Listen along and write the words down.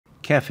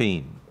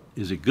Caffeine.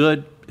 Is it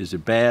good? Is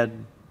it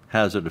bad?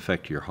 How does it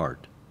affect your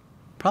heart?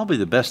 Probably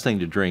the best thing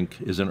to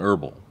drink is an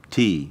herbal,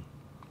 tea,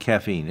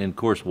 caffeine, and of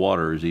course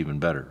water is even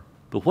better.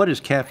 But what is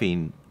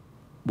caffeine?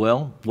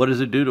 Well, what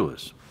does it do to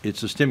us?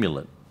 It's a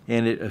stimulant,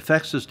 and it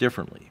affects us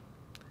differently.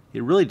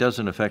 It really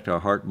doesn't affect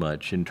our heart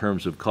much in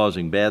terms of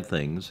causing bad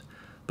things,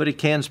 but it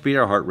can speed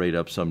our heart rate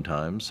up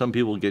sometimes. Some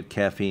people get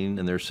caffeine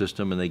in their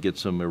system and they get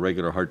some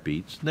irregular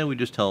heartbeats, and then we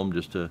just tell them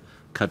just to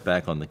cut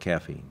back on the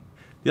caffeine.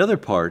 The other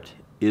part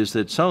is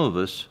that some of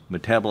us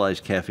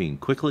metabolize caffeine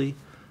quickly,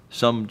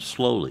 some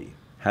slowly.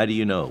 How do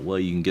you know? Well,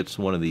 you can get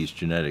one of these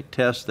genetic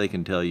tests, they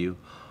can tell you,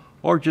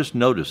 or just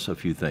notice a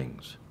few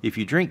things. If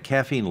you drink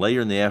caffeine later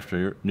in the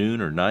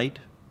afternoon or night,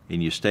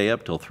 and you stay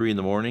up till 3 in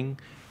the morning,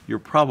 you're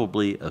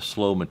probably a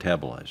slow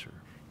metabolizer.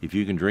 If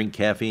you can drink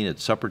caffeine at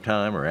supper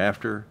time or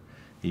after,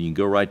 and you can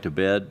go right to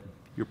bed,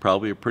 you're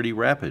probably a pretty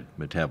rapid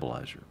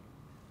metabolizer.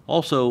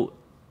 Also,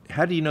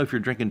 how do you know if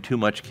you're drinking too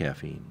much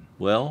caffeine?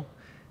 Well,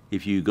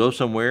 if you go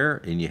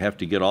somewhere and you have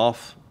to get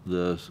off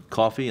the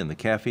coffee and the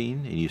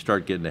caffeine and you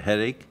start getting a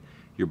headache,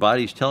 your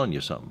body's telling you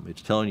something.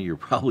 It's telling you you're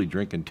probably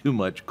drinking too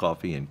much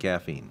coffee and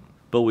caffeine.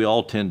 But we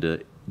all tend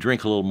to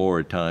drink a little more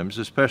at times,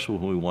 especially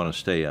when we want to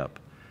stay up.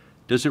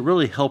 Does it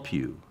really help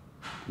you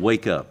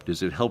wake up?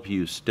 Does it help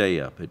you stay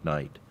up at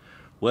night?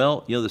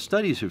 Well, the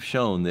studies have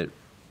shown that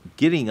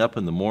getting up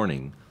in the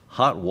morning,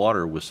 hot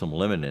water with some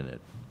lemon in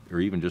it,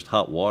 or even just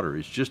hot water,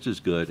 is just as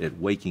good at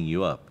waking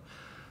you up.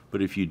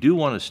 But if you do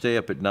want to stay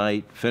up at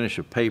night, finish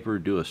a paper,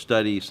 do a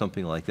study,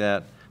 something like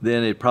that,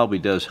 then it probably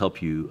does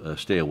help you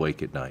stay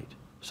awake at night.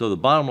 So the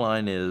bottom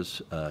line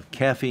is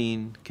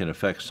caffeine can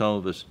affect some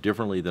of us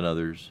differently than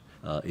others.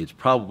 It's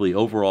probably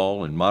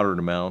overall in moderate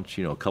amounts,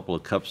 a couple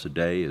of cups a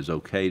day is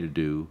okay to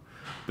do.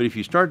 But if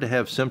you start to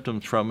have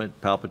symptoms from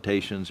it,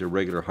 palpitations,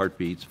 irregular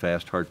heartbeats,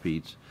 fast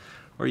heartbeats,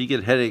 or you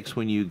get headaches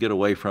when you get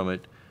away from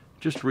it,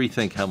 just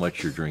rethink how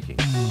much you're drinking.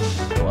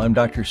 Well, I'm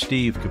Dr.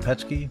 Steve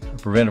Kopecky, a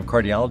preventive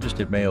cardiologist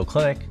at Mayo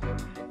Clinic,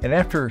 and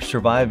after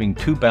surviving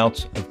 2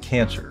 bouts of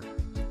cancer,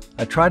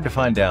 I tried to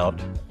find out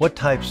what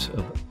types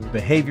of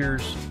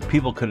behaviors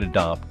people could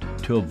adopt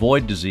to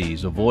avoid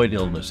disease, avoid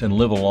illness, and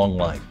live a long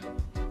life.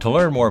 To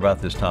learn more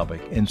about this topic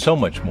and so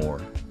much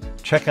more,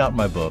 check out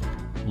my book,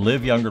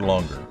 Live Younger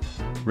Longer,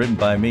 written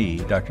by me,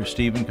 Dr.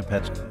 Stephen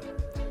Kopecky.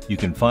 You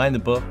can find the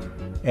book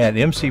at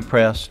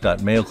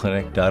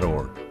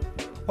mcpress.mayoclinic.org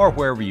or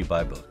wherever you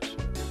buy books.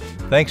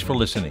 Thanks for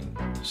listening.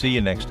 See you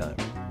next time.